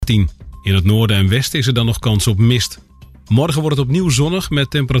13. In het noorden en westen is er dan nog kans op mist. Morgen wordt het opnieuw zonnig met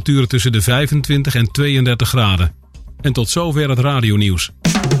temperaturen tussen de 25 en 32 graden. En tot zover het radionieuws.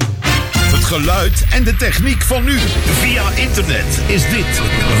 Het geluid en de techniek van nu. Via internet is dit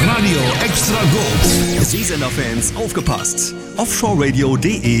Radio Extra Gold. Seasender-Fans, aufgepasst!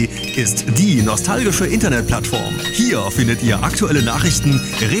 Offshoreradio.de ist die nostalgische Internetplattform. Hier findet ihr aktuelle Nachrichten,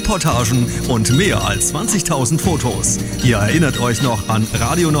 Reportagen und mehr als 20.000 Fotos. Ihr erinnert euch noch an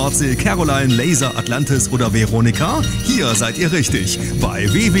Radio Nordsee, Caroline, Laser, Atlantis oder Veronika? Hier seid ihr richtig,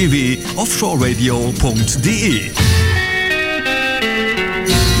 bei www.offshoreradio.de.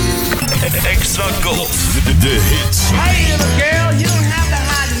 Extra Gold, de hits. Hey little girl, you don't have to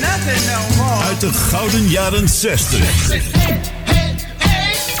hide nothing no more. Uit de gouden jaren 60.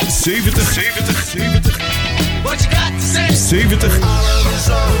 70. What you got to say? 70.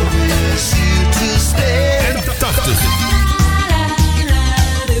 En 80.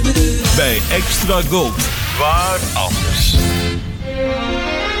 Bij Extra Gold. Waar anders?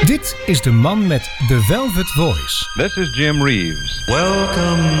 Dit is de man met The Velvet Voice. This is Jim Reeves.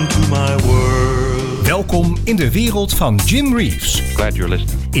 Welcome to my world. Welkom in de wereld van Jim Reeves. Glad you're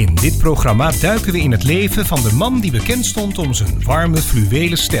listening. In dit programma duiken we in het leven van de man die bekend stond om zijn warme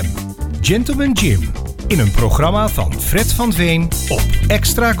fluwelen stem. Gentleman Jim. In een programma van Fred van Veen op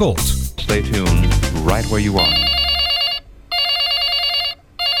Extra Gold. Stay tuned right where you are.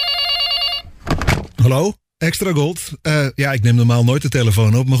 Hallo? Extra Gold. Ja, ik neem normaal nooit de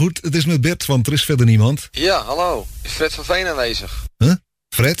telefoon op, maar goed, het is met Bert, want er is verder niemand. Ja, hallo. Is Fred van Veen aanwezig? Huh?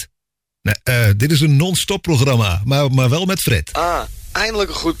 Fred? Nee, dit is een non-stop programma, maar wel met Fred. Ah, eindelijk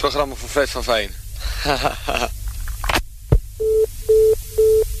een goed programma voor Fred van Veen.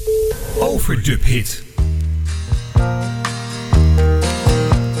 Overdub hit.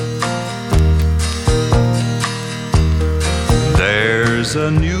 There's a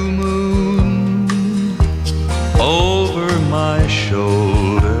new moon over my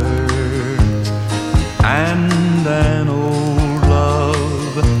shoulder, and an old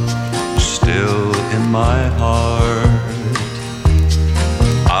love still in my heart.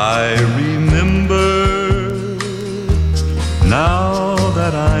 I remember now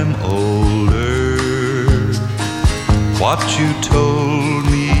that I'm older what you told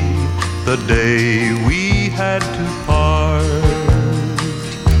me the day we had to part.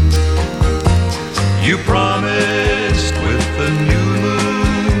 You promised with the new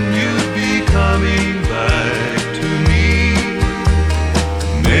moon you'd be coming back to me.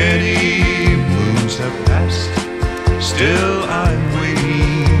 Many moons have passed, still I'm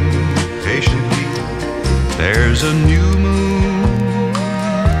waiting patiently. There's a new moon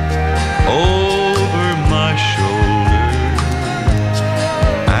over my shoulder,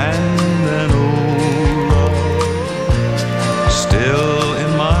 and an old love still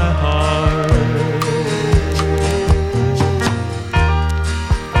in my heart.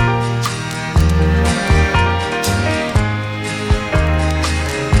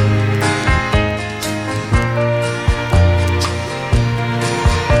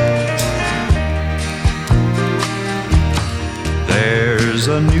 There's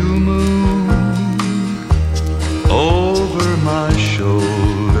a new moon over my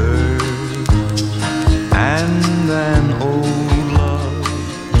shoulder, and an old love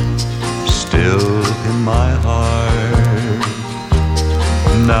still in my heart.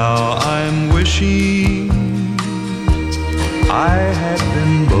 Now I'm wishing I had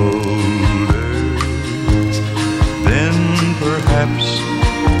been bolder, then perhaps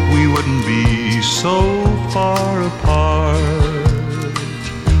we wouldn't be so far apart.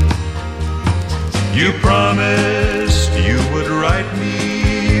 You promised you would write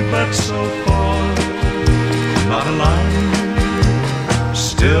me, but so far, not a line.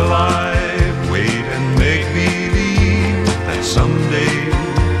 Still I wait and make believe that someday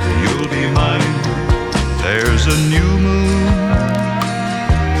you'll be mine. There's a new moon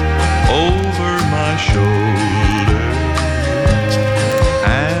over my shoulder,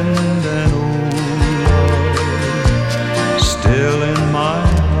 and an old love still in my heart.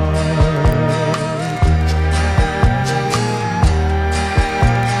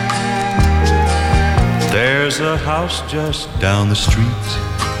 There's a house just down the street,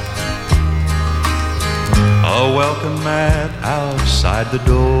 a welcome mat outside the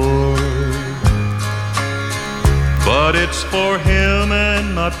door, but it's for him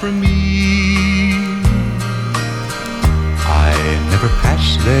and not for me. I never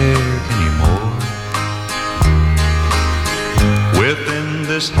pass there anymore. Within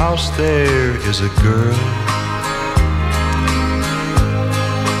this house there is a girl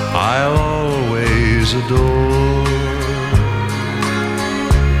I'll always adore.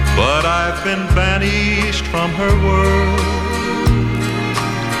 I've been banished from her world.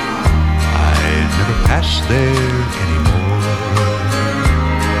 I never pass there anymore.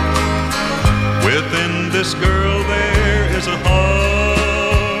 Within this girl there is a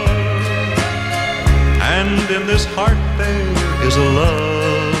heart, and in this heart there is a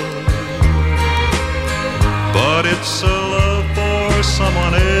love. But it's a love for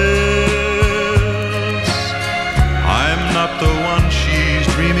someone else. I'm not the one she's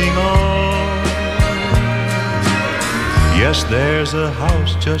dreaming of. Yes, there's a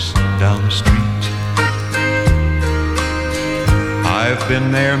house just down the street. I've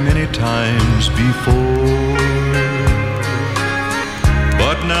been there many times before,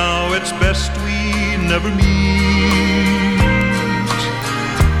 but now it's best we never meet.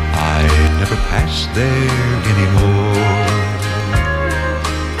 I never pass there anymore.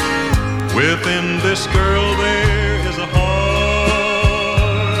 Within this girl there is a heart,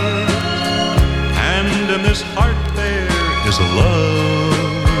 and in this heart there is a love.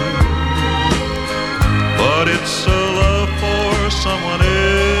 But it's a love for someone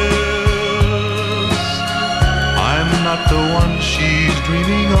else. I'm not the one she's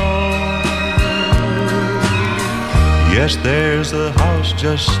dreaming of. Yes, there's a house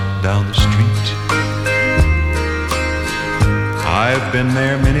just down the street. I've been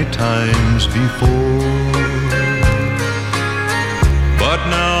there many times before, but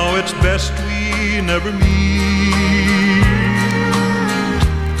now it's best we never meet.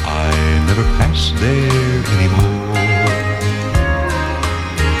 I never pass there anymore.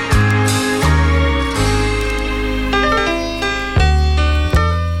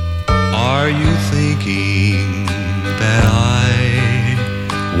 Are you thinking that I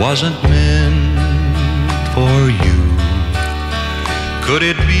wasn't meant for you? Could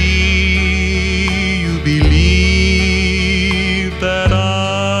it be you believe that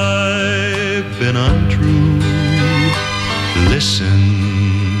I've been untrue? Listen,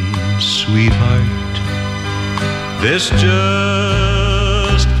 sweetheart, this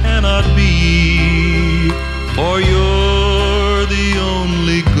just cannot be, for you're the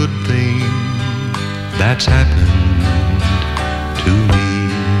only good thing that's happened to me.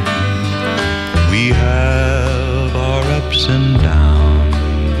 We have our ups and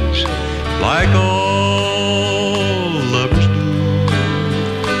downs, like all lovers do,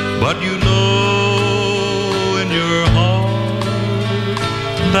 but you know in your heart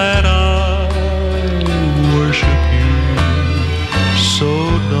that I worship you. So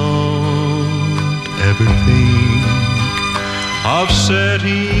don't ever think of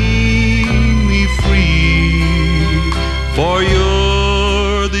setting me free, for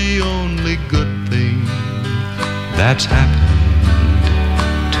you're the only good thing that's happened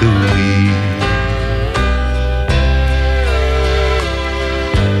to me.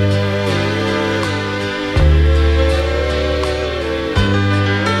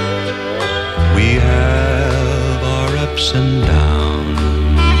 We have our ups and downs,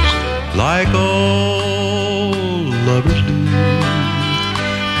 like all lovers do,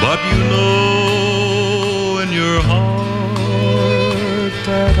 but you know in your heart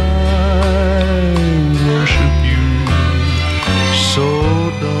that I worship you. So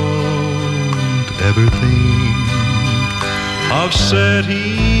don't ever think of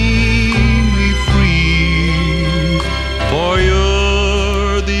setting me free, for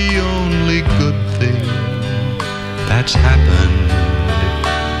you're the only good thing that's happened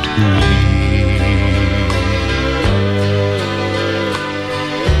to me.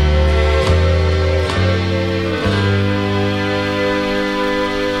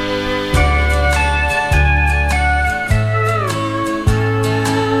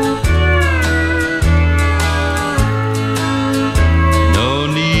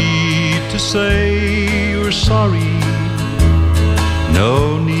 Say you're sorry, no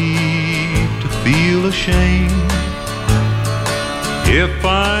need to feel ashamed. If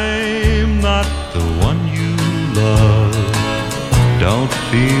I'm not the one you love, don't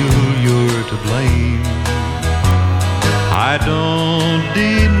feel you're to blame. I don't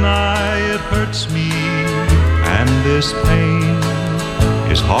deny it hurts me, and this pain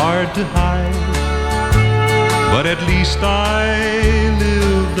is hard to hide, but at least I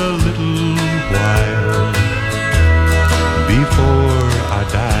lived a little while before I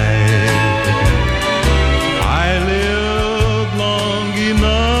died. I lived long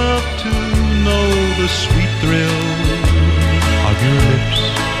enough to know the sweet thrill of your lips.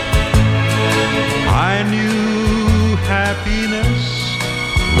 I knew happiness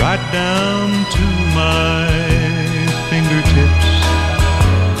right down to my fingertips.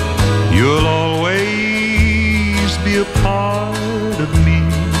 You'll always be a part of me,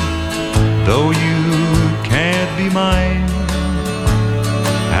 though you can't be mine,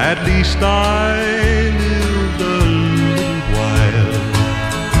 at least I lived a little while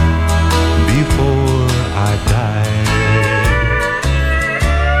before I died.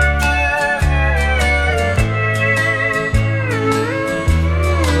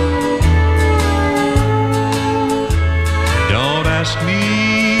 Don't ask me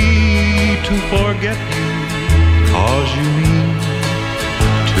to forget you, 'cause you mean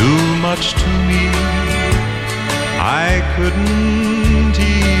too much to me. I couldn't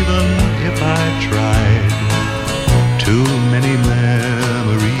even if I tried. Too many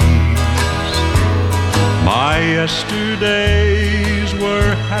memories. My yesterdays were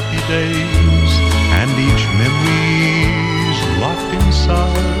happy days, and each memory's locked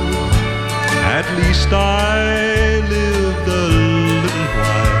inside. At least I lived a little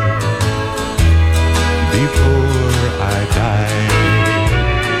while before I died.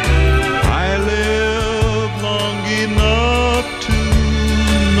 I lived long enough to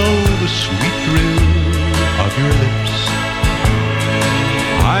know the sweet thrill of your lips.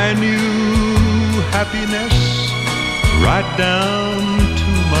 I knew happiness right down to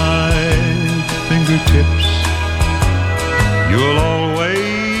my fingertips. You'll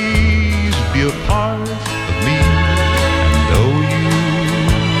always be a part of me, and though you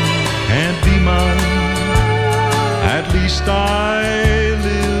can't be mine, at least I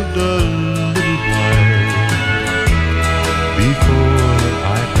lived a little while before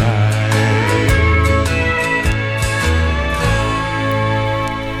I died.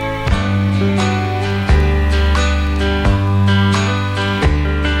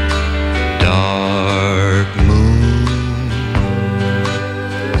 Dark moon,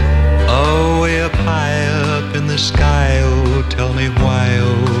 away up high up in the sky, oh tell me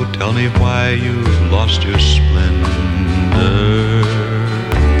why you've lost your splendor.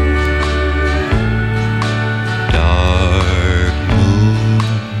 Dark moon,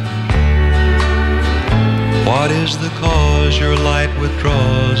 what is the cause your light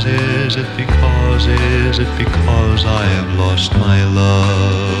withdraws? Is it because I have lost my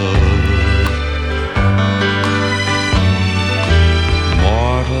love?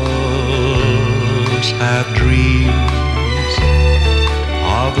 Mortals have dreams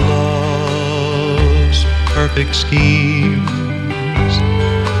of love's perfect schemes,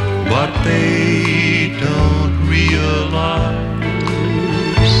 but they don't realize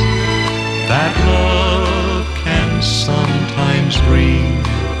that love can sometimes bring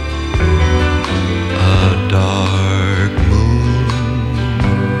a dark moon.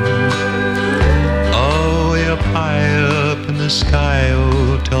 Oh, way up high up in the sky, oh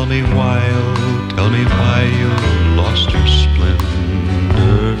tell me why you lost your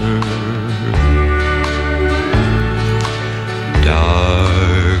splendor.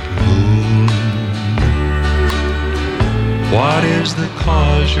 Dark moon, what is the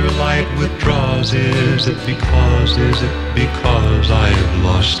cause your light withdraws? Is it because I've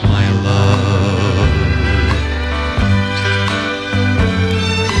lost my love?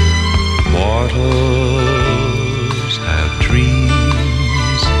 Mortals have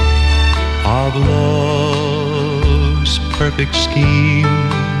dreams of love's perfect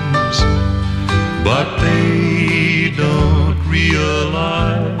schemes, but they don't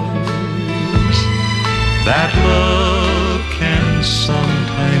realize that love can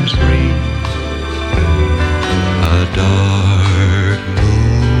sometimes bring a dark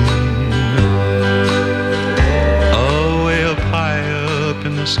moon. Oh, way up high up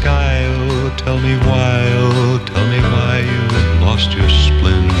in the sky, oh tell me why you lost your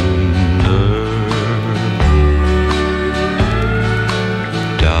splendor.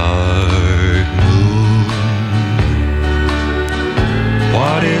 Dark moon,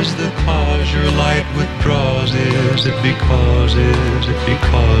 what is the cause your light withdraws? Is it because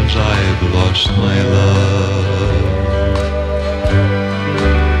I've lost my love?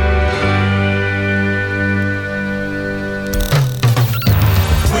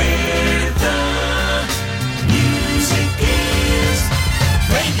 Where the music is,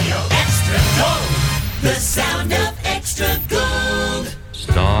 Radio Extra Gold, the sound of Extra Gold.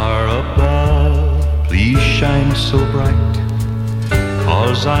 Star above, please shine so bright,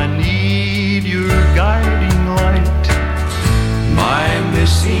 'cause I need your guiding light. My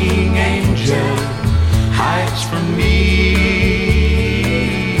missing angel hides from me.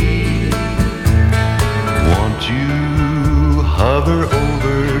 Won't you hover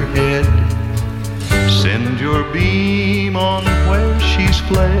overhead, send your beam on where she's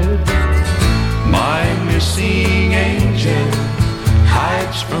fled? My missing angel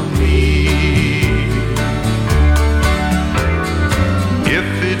hides from me. If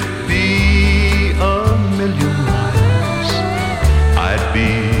it be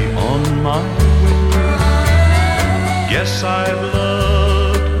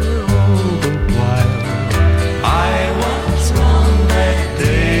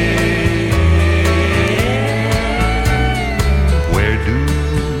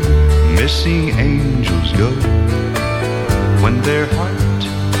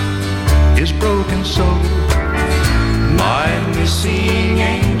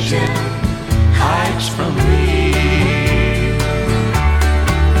angel hides from me.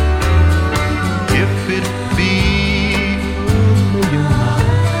 If it be a million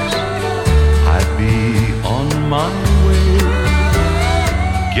miles, I'd be on my way.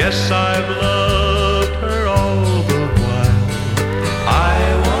 Guess I've loved her all the while I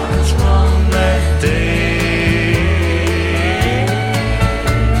was wrong that day.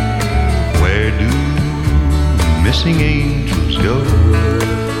 Where do missing angels go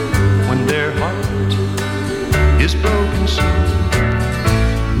when their heart is broken so?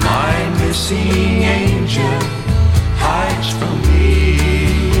 My missing angel hides from me.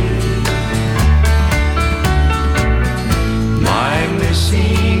 My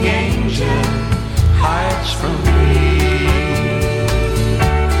missing angel hides from me.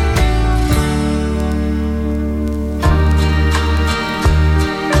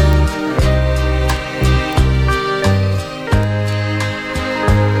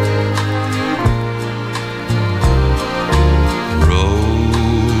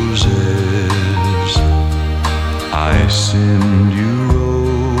 I send you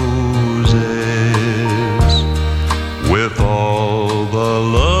roses with all the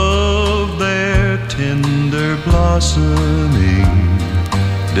love their tender blossoming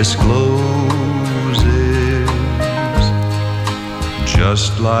discloses.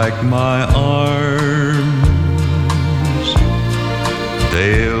 Just like my arms,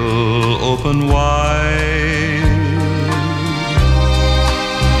 they'll open wide.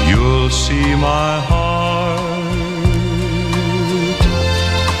 You'll see my heart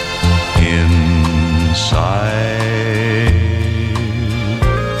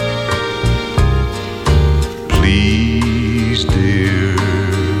please, dear,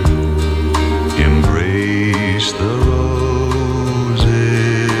 embrace the roses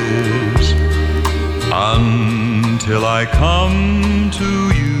until I come to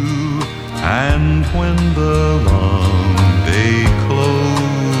you. And when the long day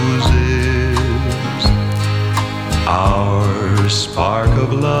closes, our spark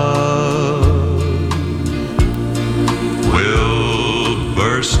of love will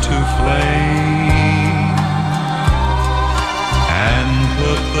burst to flame and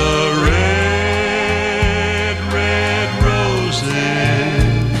put the red, red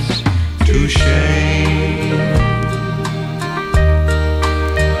roses to shame.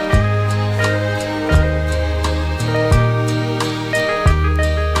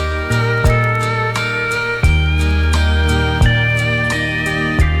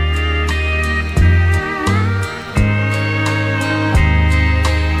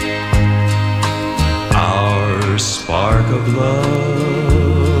 Spark of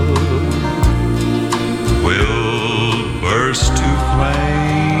love will burst to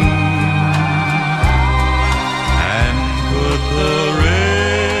flame and put the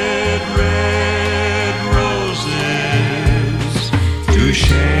red, red roses to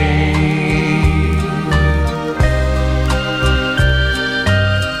shame.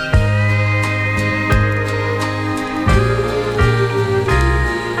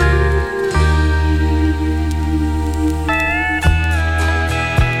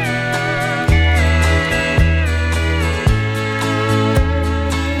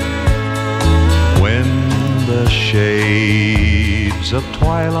 Shades of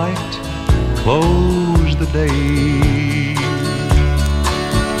twilight close the day.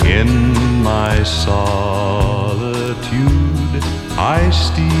 In my solitude I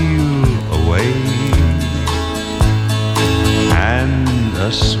steal away, and a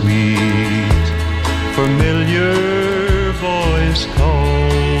sweet familiar voice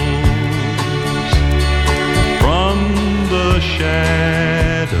calls from the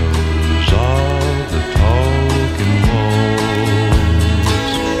shadows of the talking walls.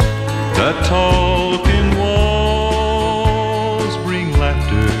 The talking walls bring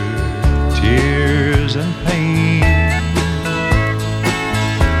laughter, tears and pain,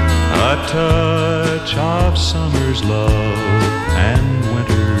 a touch of summer's love and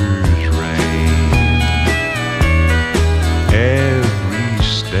winter's rain. Every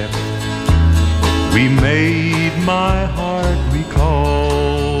step we made my heart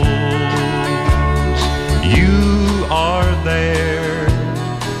recalls. You are there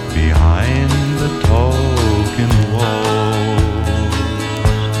behind the talking walls.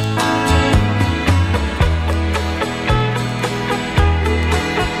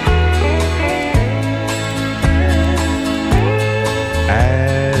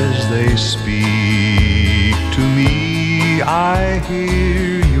 As they speak to me, I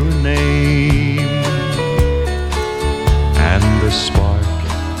hear your name, and the spark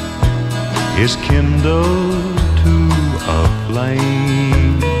is kindled to a flame.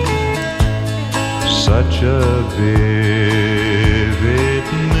 such a vivid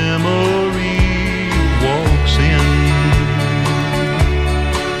memory walks in,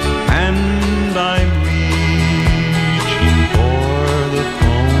 and I'm reaching for the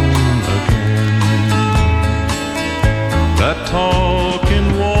phone again. The talking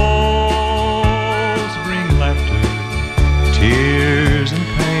walls bring laughter, tears and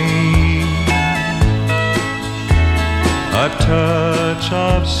pain, a touch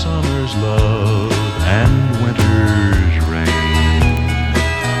of summer's love and winter's rain.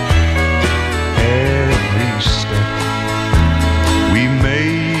 Every step we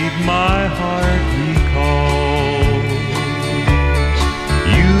made, my heart recalls.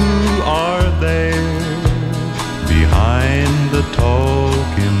 You are there behind the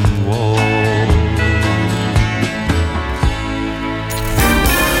talking wall.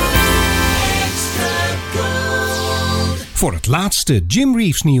 Voor het laatste Jim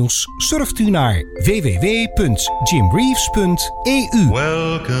Reeves nieuws surft u naar www.jimreeves.eu.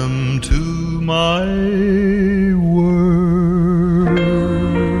 Welcome to my world.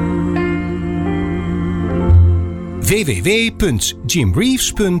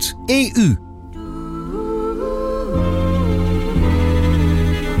 www.jimreeves.eu.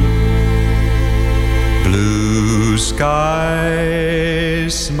 Blue sky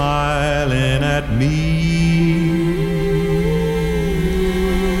smiling at me,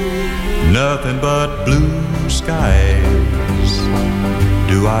 nothing but blue skies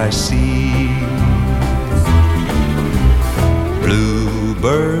do I see.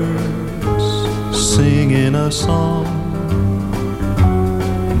 Bluebirds singing a song,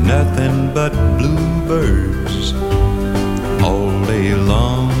 nothing but bluebirds all day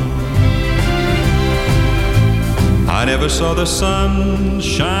long. I never saw the sun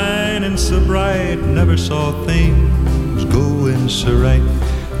shining so bright, never saw things going so right.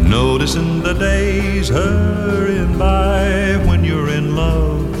 Noticing the days hurrying by when you're in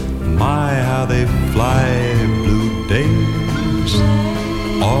love, my how they fly. Blue days,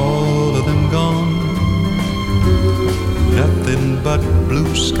 all of them gone, nothing but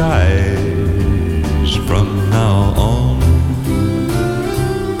blue skies from now on.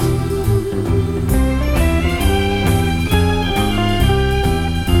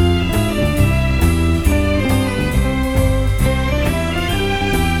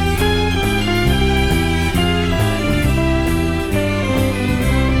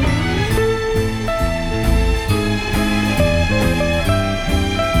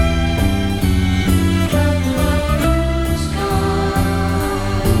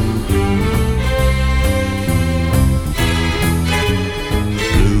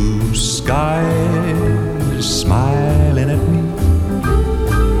 Skies smiling at me,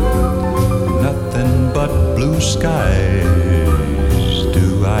 nothing but blue skies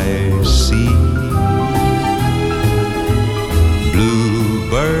do I see.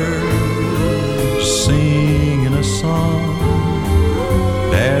 Bluebirds singing a song,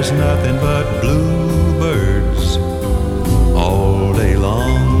 there's nothing but bluebirds all day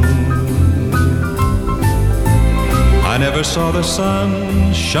long. I never saw the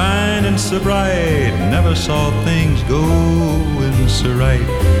sun shining so bright, never saw things going so right.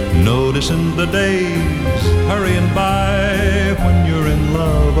 Noticing the days hurrying by when you're in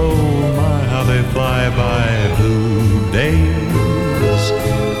love, oh my, how they fly by. Blue days,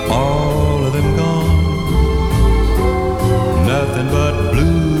 all of them gone, nothing but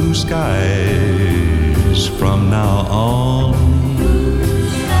blue skies from now on.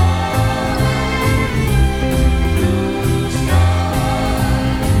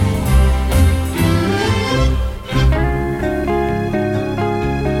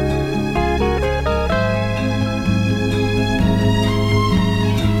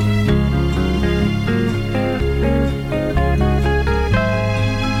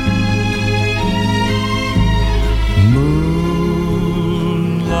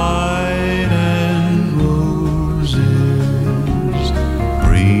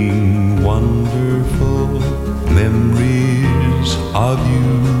 Of you,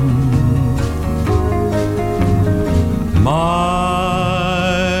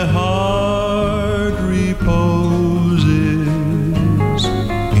 my heart reposes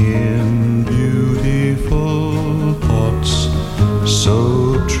in beautiful thoughts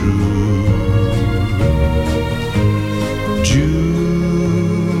so true.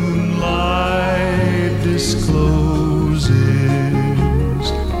 June light discloses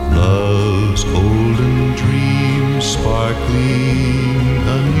love's golden dream sparkling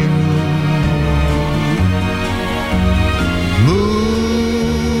anew.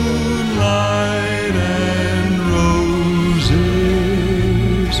 Moonlight and roses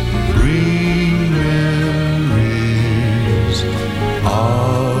bring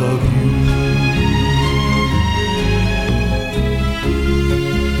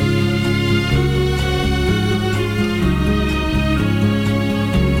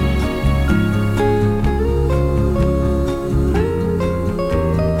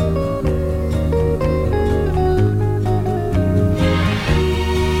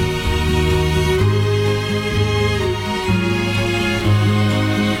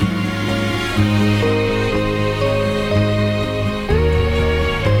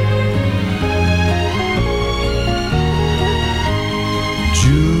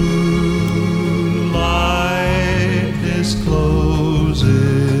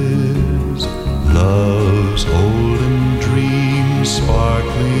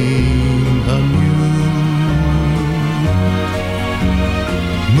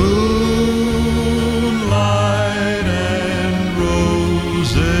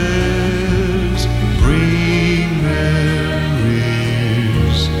roses bring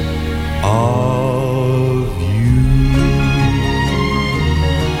memories of you.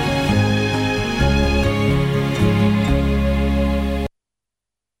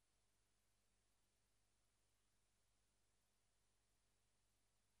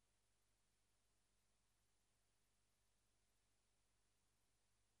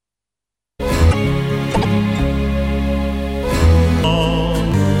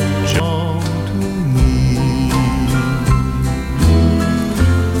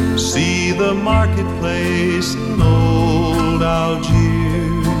 The marketplace in old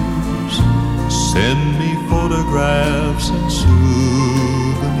Algiers. Send me photographs and souvenirs.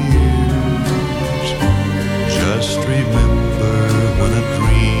 Just remember when a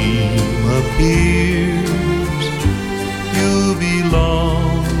dream appears, you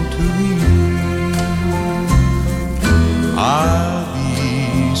belong to me. I'll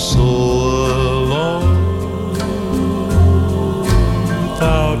be so alone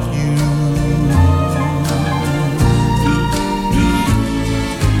without you.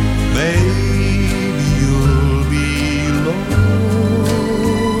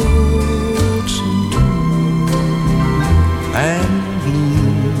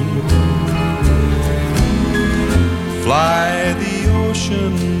 Fly the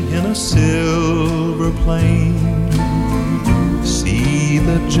ocean in a silver plane. See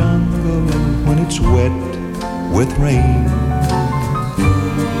the jungle when it's wet with rain.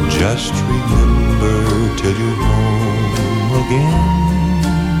 Just remember till you're home again,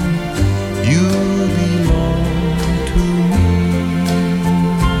 you belong to me.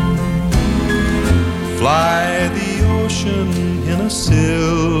 Fly the ocean in a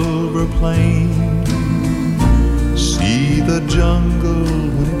silver plane. See the jungle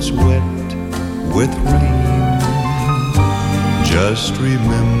when it's wet with rain. Just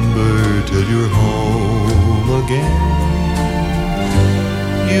remember till you're home again,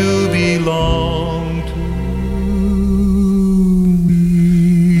 you belong to me.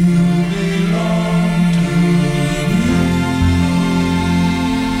 You belong to me.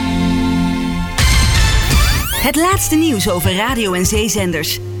 Het laatste nieuws over radio- en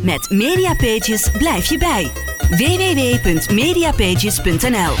zeezenders. Met Mediapages blijf je bij.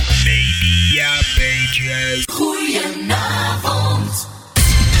 www.mediapages.nl. Mediapages. Goedenavond.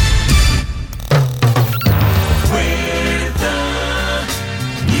 Where the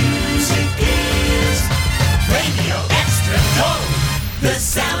music is. Radio Extra Gold. The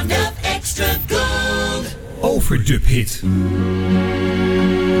sound of Extra Gold. Overdub hit.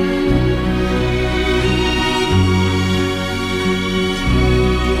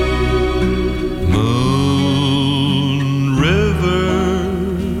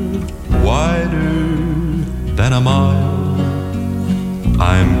 Than a mile,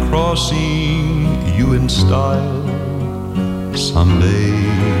 I'm crossing you in style someday.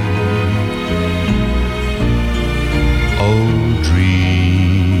 Oh,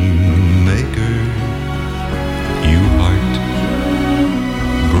 dream maker, you heart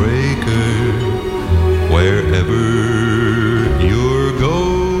breaker, wherever you're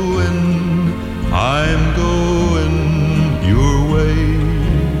going, I'm going your way.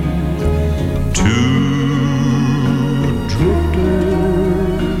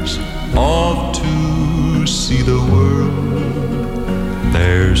 Off to see the world.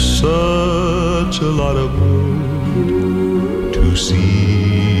 There's such a lot of world to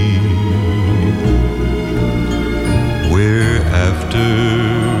see. We're after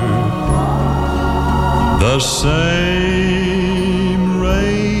the same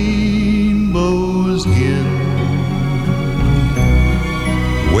rainbows again,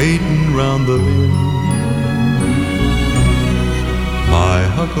 waiting round the bend. My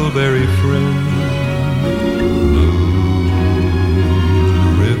huckleberry friend, Blue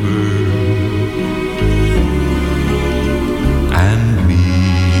River, and me.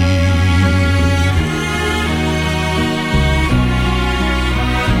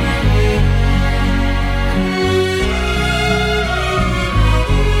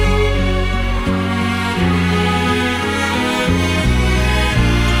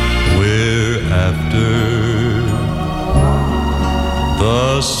 We're after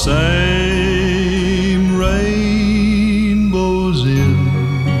the same rainbows in,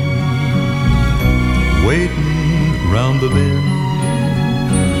 waiting round the bend.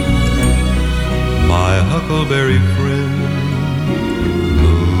 My huckleberry friend,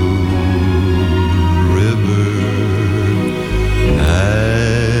 Blue River,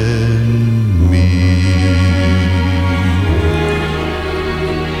 and me.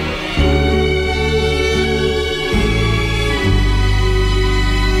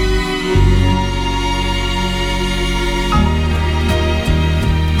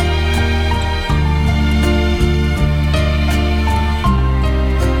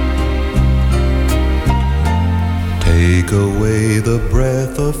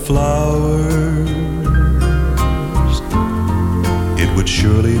 of flowers, it would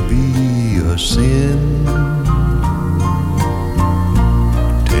surely be a sin.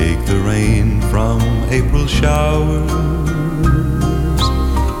 Take the rain from April showers,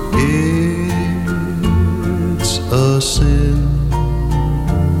 it's a sin.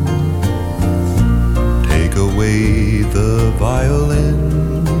 Take away the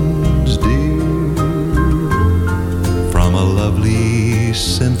violins, dear, from a lovely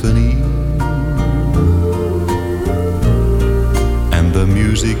symphony, and the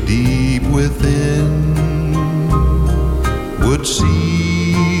music deep within would cease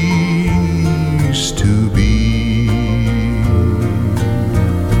to be.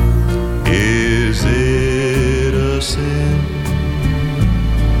 Is it a sin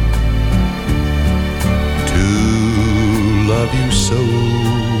to love you so,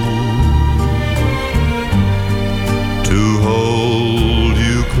 to hold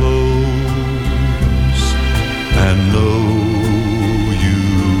you close and know you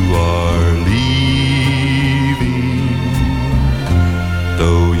are leaving?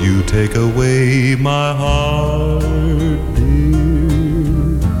 Though you take away my heart,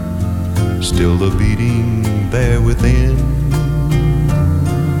 dear, still the beating there within.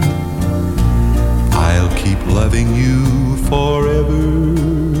 I'll keep loving you forever,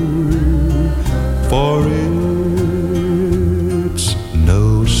 for it's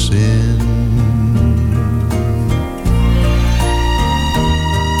no sin.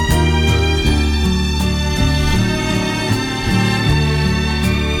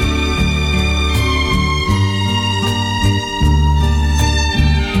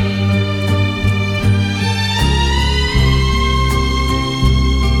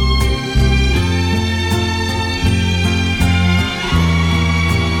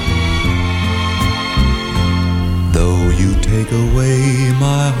 Take away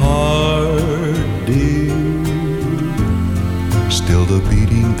my heart, dear, still the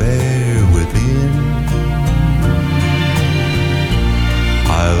beating there within.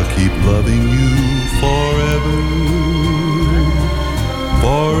 I'll keep loving you forever,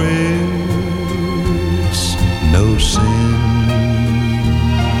 for it's no sin.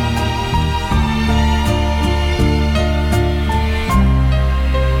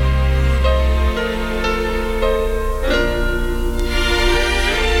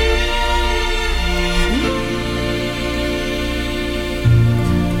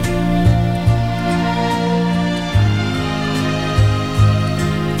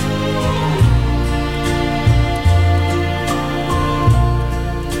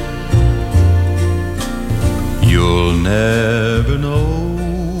 Never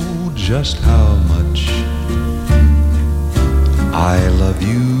know just how much I love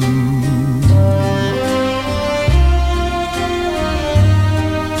you.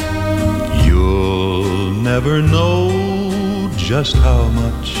 You'll never know just how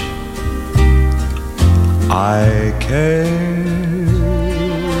much I care.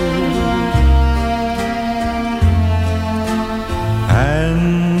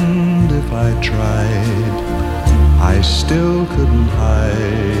 And if I tried, I still couldn't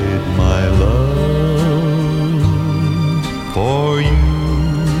hide my love for you.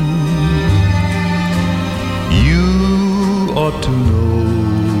 You ought to know,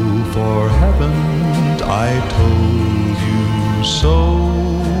 for haven't I told you so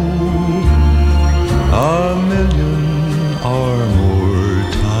 1,000,000 or more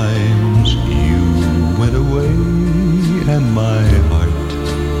times? You went away and my heart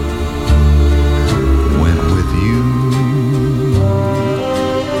went with you.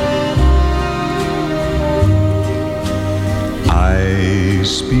 I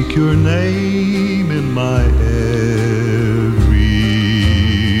speak your name in my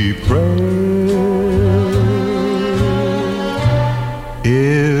every prayer.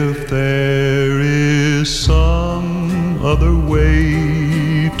 If there is some other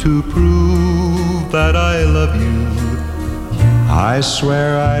way to prove that I love you, I swear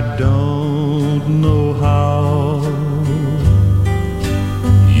I don't know how.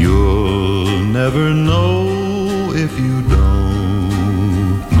 You'll never know if you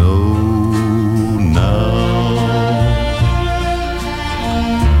don't know now.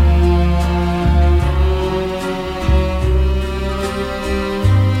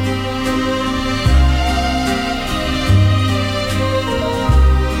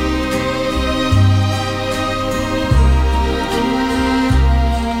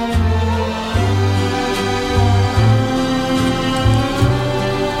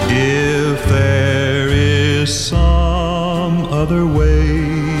 If there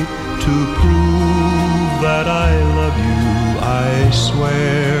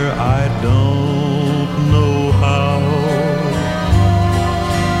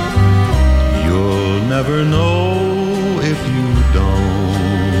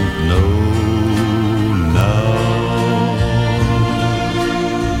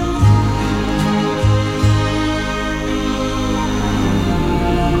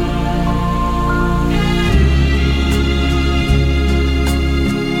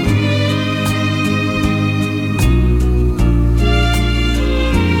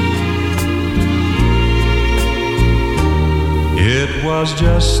was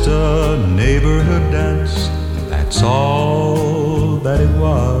just a neighborhood dance, that's all that it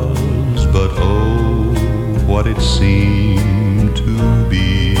was. But oh, what it seemed to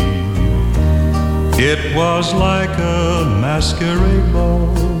be. It was like a masquerade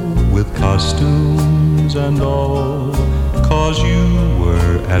ball with costumes and all, 'cause you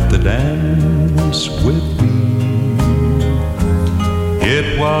were at the dance with me.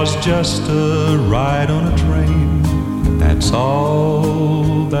 It was just a ride on a train, that's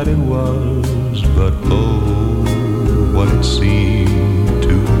all that it was. But oh, what it seemed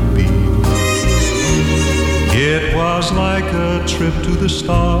to be. It was like a trip to the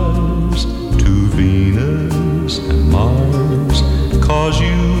stars, to Venus and Mars, 'cause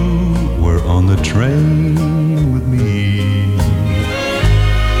you were on the train with me.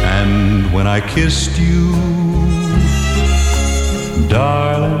 And when I kissed you,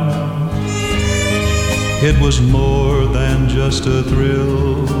 darling, it was more than just a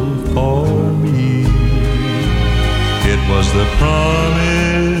thrill for me. It was the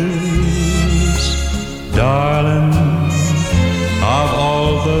promise, darling, of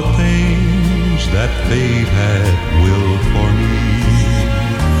all the things that fate had willed for me.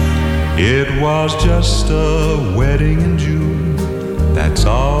 It was just a wedding in June, that's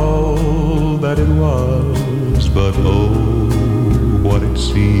all that it was. But oh, what it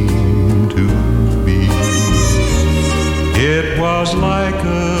seemed to be. It was like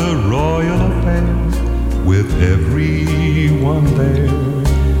a royal affair with everyone there,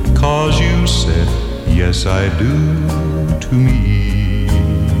 'cause you said, yes I do, to me.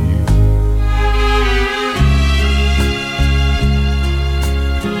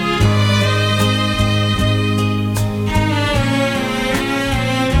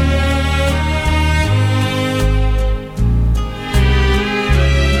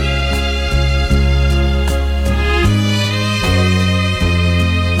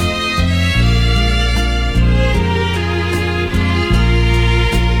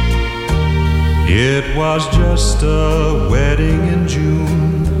 It was just a wedding in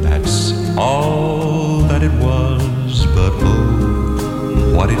June, that's all that it was. But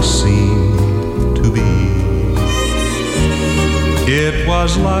oh, what it seemed to be. It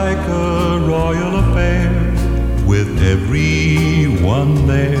was like a royal affair with everyone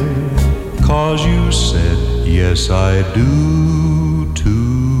there, 'cause you said, yes I do, to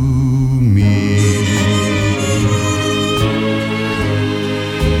me.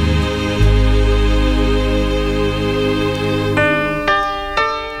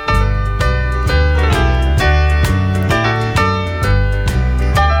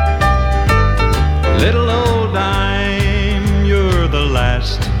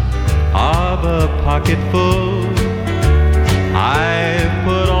 A pocket full. I've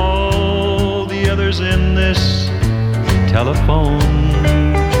put all the others in this telephone.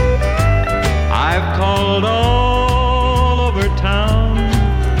 I've called all over town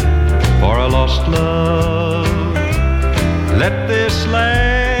for a lost love. Let this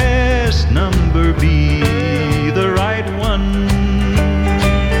last number be the right one.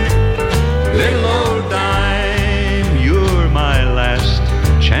 Little old dime, you're my last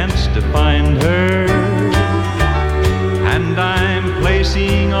chance to find her, and I'm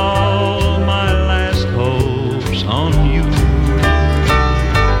placing all my last hopes on you.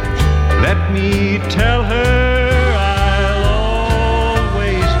 Let me tell her I'll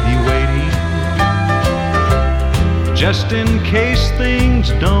always be waiting, just in case things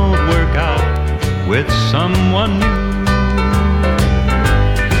don't work out with someone new.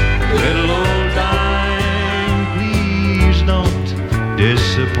 Little old dime, please don't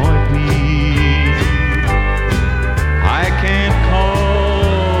disappoint me. I can't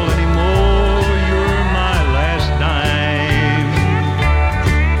call anymore, you're my last dime.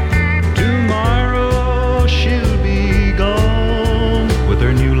 Tomorrow she'll be gone with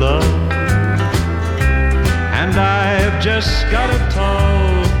her new love, and I've just gotta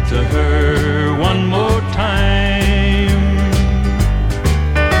talk to her one more time.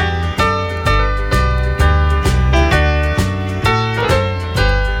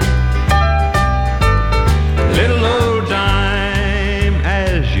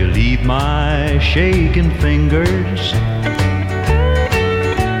 My shaking fingers,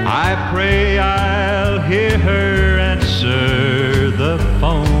 I pray I'll hear her answer the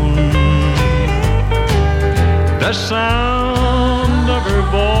phone. The sound of her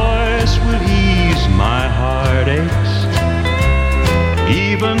voice will ease my heartaches,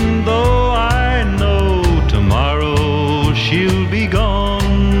 even though I know tomorrow she'll be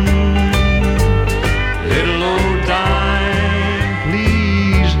gone. Little old dime,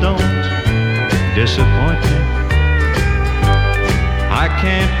 please don't disappoint me.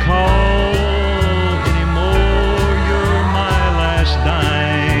 can't call anymore, you're my last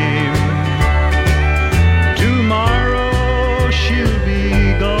dime. Tomorrow she'll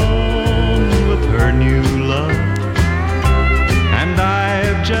be gone with her new love, and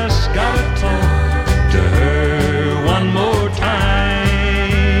I've just gotta talk to her one more time.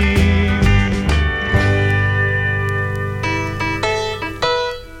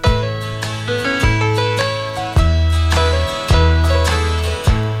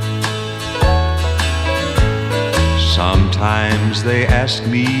 Sometimes they ask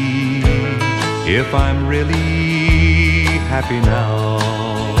me if I'm really happy now.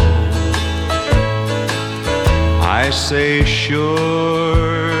 I say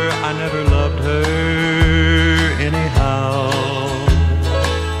sure, I never loved her anyhow.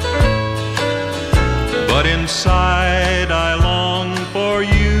 But inside I long for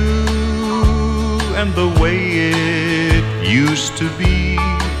you and the way it used to be.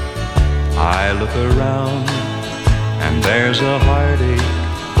 I look around and there's a heartache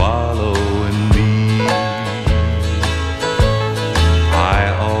following me. I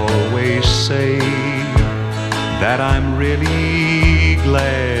always say that I'm really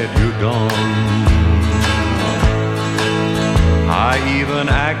glad you're gone. I even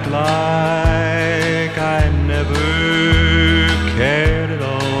act like I never cared at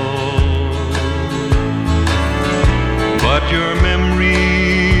all. But your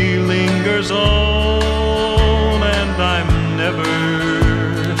memory lingers on, and I'm never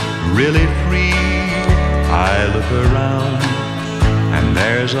really free. I look around and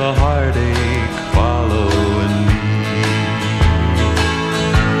there's a heartache following me.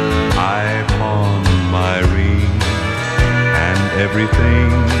 I pawn my ring and everything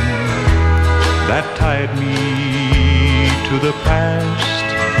that tied me to the past.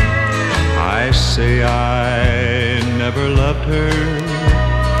 I say I never loved her,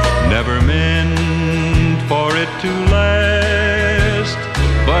 never meant for it to last.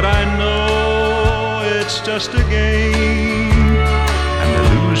 But I know it's just a game, and the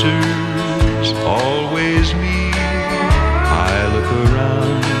loser's always me. I look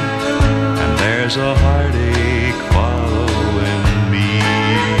around and there's a heartache following me.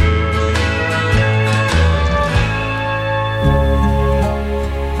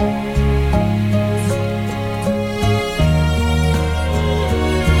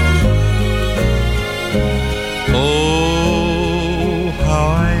 Oh, how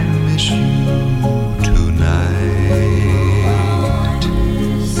I miss you tonight.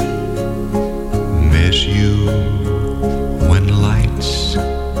 Miss you when lights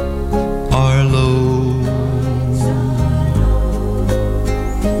are low.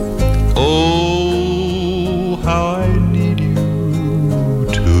 Oh, how I need you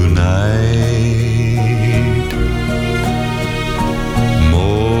tonight,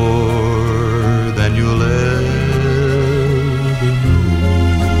 more than you'll ever know.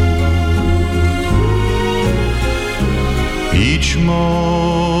 Each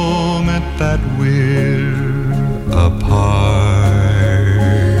moment that we're apart,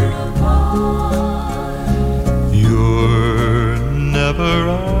 you're never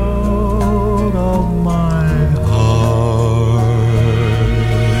out of my heart.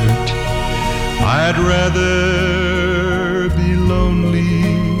 I'd rather be lonely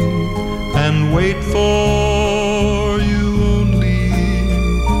and wait for you only.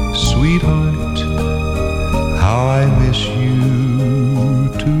 Sweetheart, how I miss you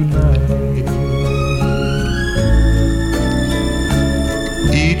tonight.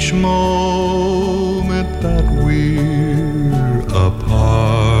 Each moment that we're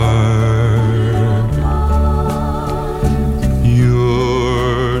apart,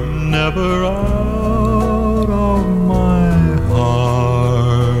 you're never out of my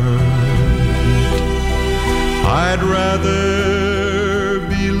heart. I'd rather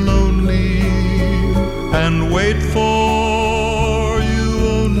be lonely and wait for you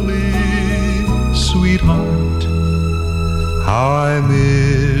only. Sweetheart, how I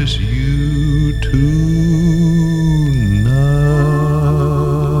miss you tonight.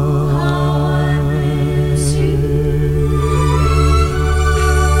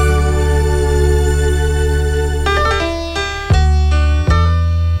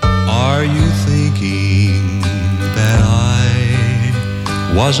 Are you thinking that I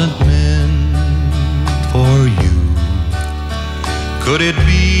wasn't meant for you? Could it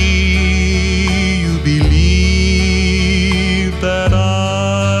be you believe that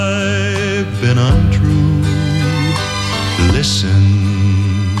I've been untrue? Listen,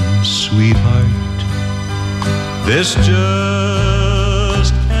 sweetheart, this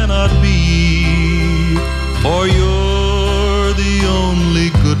just cannot be, for you're the only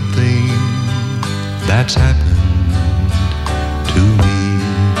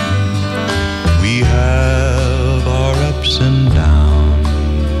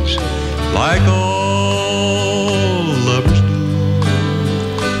like all lovers do.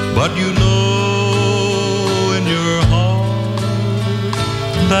 But you know in your heart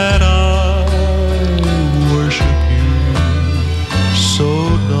that I worship you. So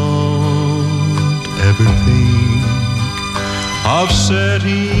don't ever think of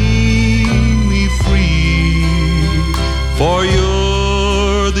setting me free, for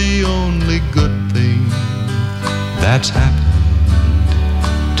you're the only good thing that's happened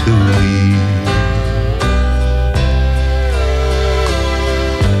to me.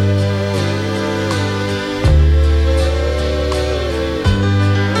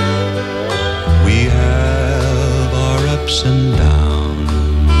 We have our ups and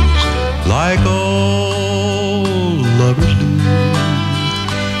downs like all lovers do,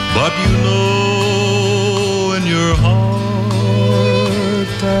 but you know in your heart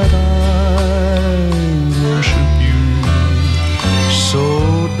that I worship you. So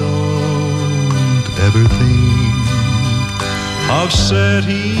don't ever think of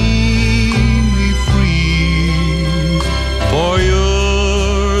setting me free, for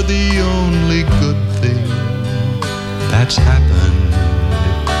you're the only good thing that's happened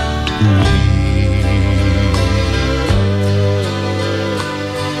to me.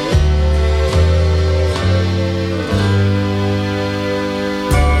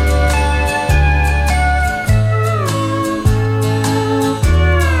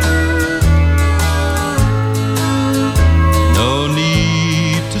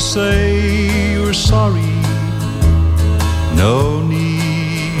 Say you're sorry, no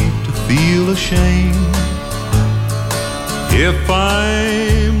need to feel ashamed. If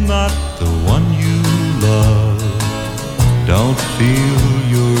I'm not the one you love, don't feel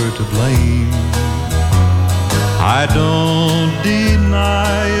you're to blame. I don't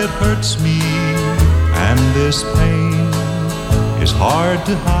deny it hurts me, and this pain is hard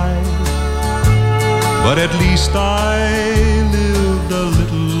to hide, but at least I lived a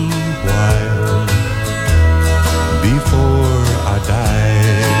little while before I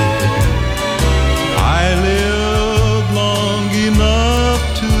died. I lived long enough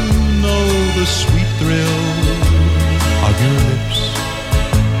to know the sweet thrill of your lips.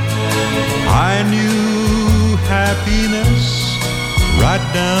 I knew happiness right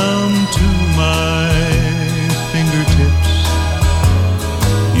down to my fingertips.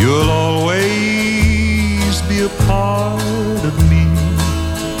 You'll always be a part of me,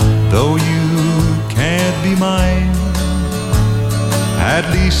 though you can't be mine. At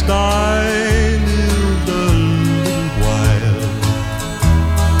least I lived a little while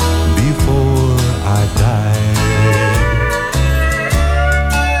before I died.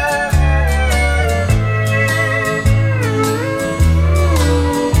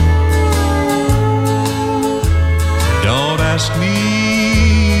 Don't ask me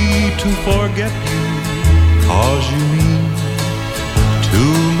to forget you, 'cause you mean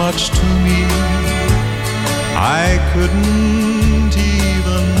too much to me. I couldn't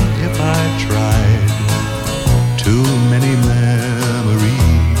even if I tried. Too many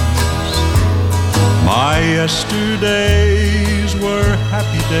memories. My yesterdays were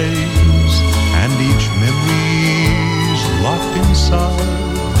happy days, and each memory's locked inside.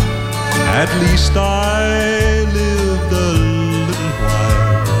 At least I lived a little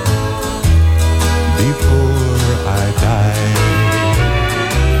while before I died.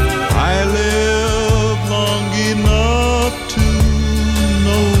 I lived long enough to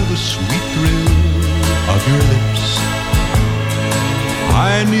know the sweet thrill of your lips.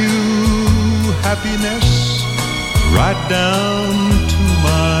 I knew happiness right down to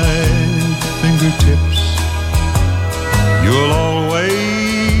my fingertips. You'll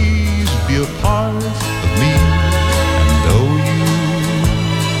always be a part of me, and though you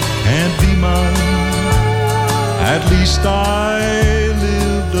can't be mine, at least I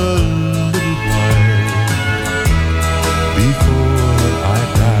lived a little while before I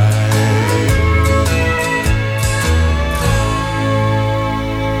died.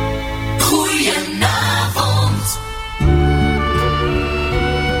 Goedenavond.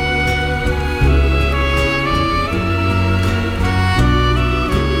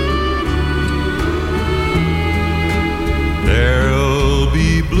 There'll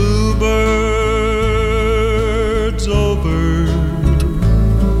be bluebirds over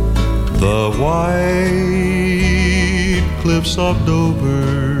the white cliffs of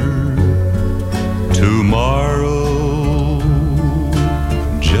Dover tomorrow.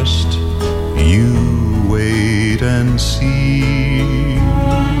 Just you wait and see.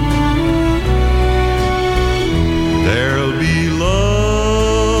 There'll be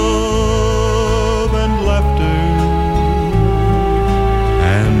love and laughter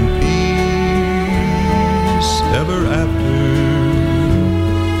and peace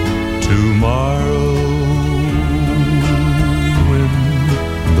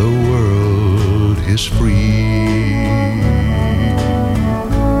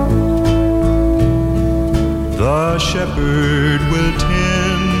shepherd will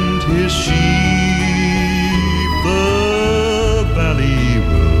tend his sheep, the valley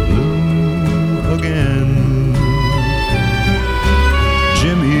will bloom again.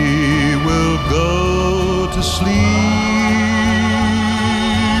 Jimmy will go to sleep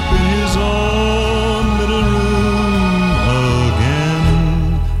in his own little room again.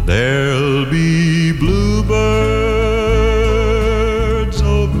 There'll be bluebirds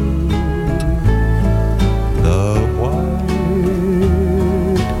over the white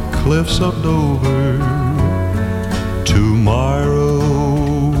cliffs of Dover tomorrow.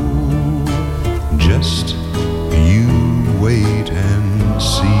 Just you wait and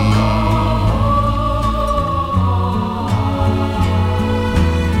see.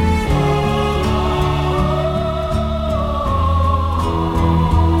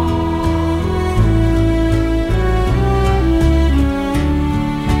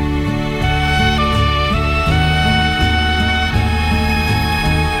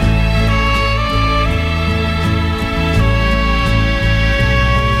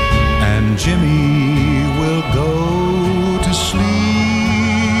 Jimmy will go to sleep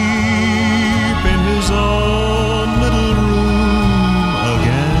in his own little room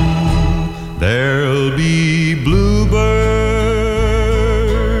again. There'll be bluebirds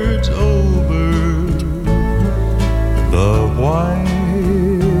over the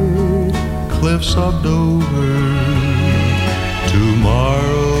white cliffs of Dover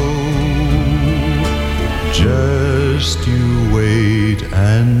tomorrow. Just you wait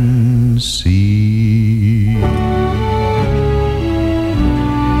and see.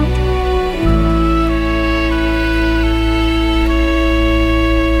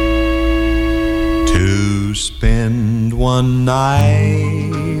 To spend one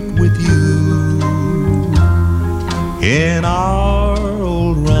night with you in our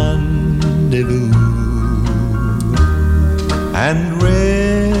old rendezvous and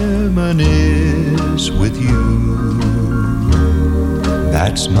reminisce with you.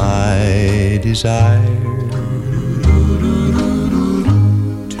 That's my desire,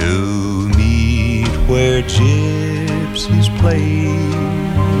 to meet where gypsies play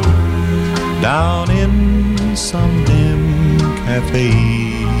down in some dim cafe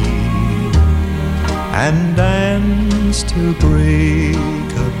and dance till break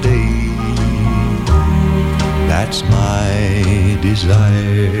of day. That's my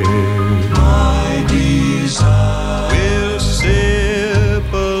desire. My desire. We'll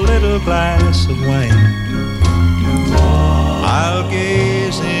sip a little glass of wine. I'll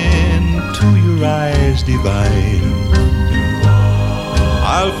gaze into your eyes divine.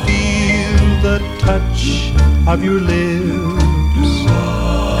 I'll feel the touch of your lips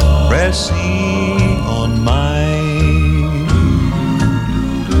pressing on mine,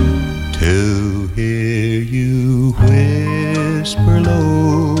 to hear you whisper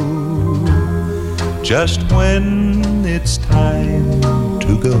low just when it's time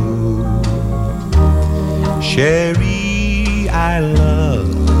to go. Sherry, I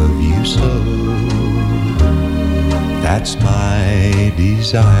love you so. That's my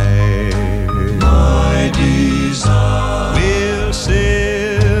desire. My desire. We'll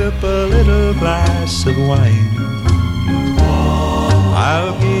sip a little glass of wine.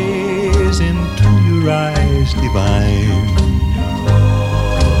 I'll gaze into your eyes divine.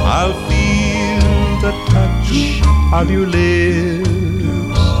 I'll feel the touch of your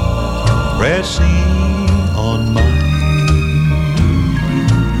lips pressing on mine,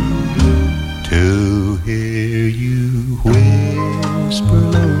 to hear you whisper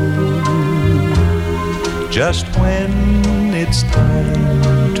low just when it's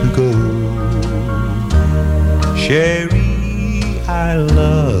time to go. Sherry, I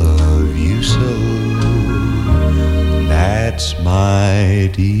love you so. That's my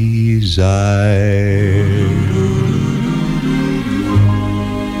desire.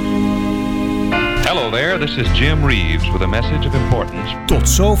 Hello there, this is Jim Reeves with a message of importance. Tot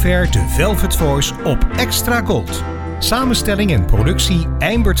zover de Velvet Voice op Extra Gold. Samenstelling en productie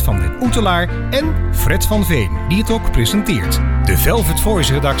Eimbert van den Oetelaar en Fred van Veen, die het ook presenteert. De Velvet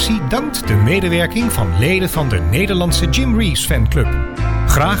Voice redactie dankt de medewerking van leden van de Nederlandse Jim Reeves fanclub.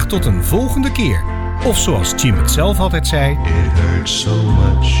 Graag tot een volgende keer. Of zoals Jim het zelf altijd zei: It hurts so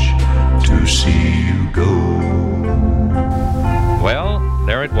much to see you go. Well,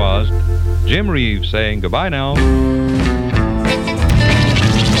 there it was. Jim Reeves saying goodbye now.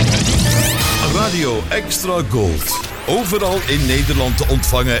 Radio Extra Gold. Overal in Nederland te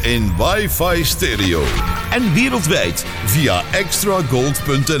ontvangen in wifi stereo. En wereldwijd via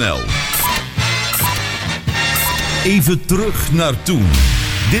extragold.nl. Even terug naar toen.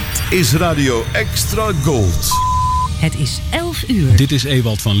 Dit is Radio Extra Gold. Het is 11 uur. Dit is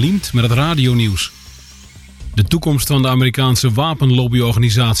Ewald van Liemt met het radionieuws. De toekomst van de Amerikaanse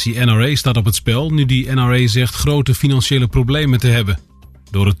wapenlobbyorganisatie NRA staat op het spel nu die NRA zegt grote financiële problemen te hebben.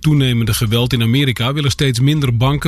 Door het toenemende geweld in Amerika willen steeds minder banken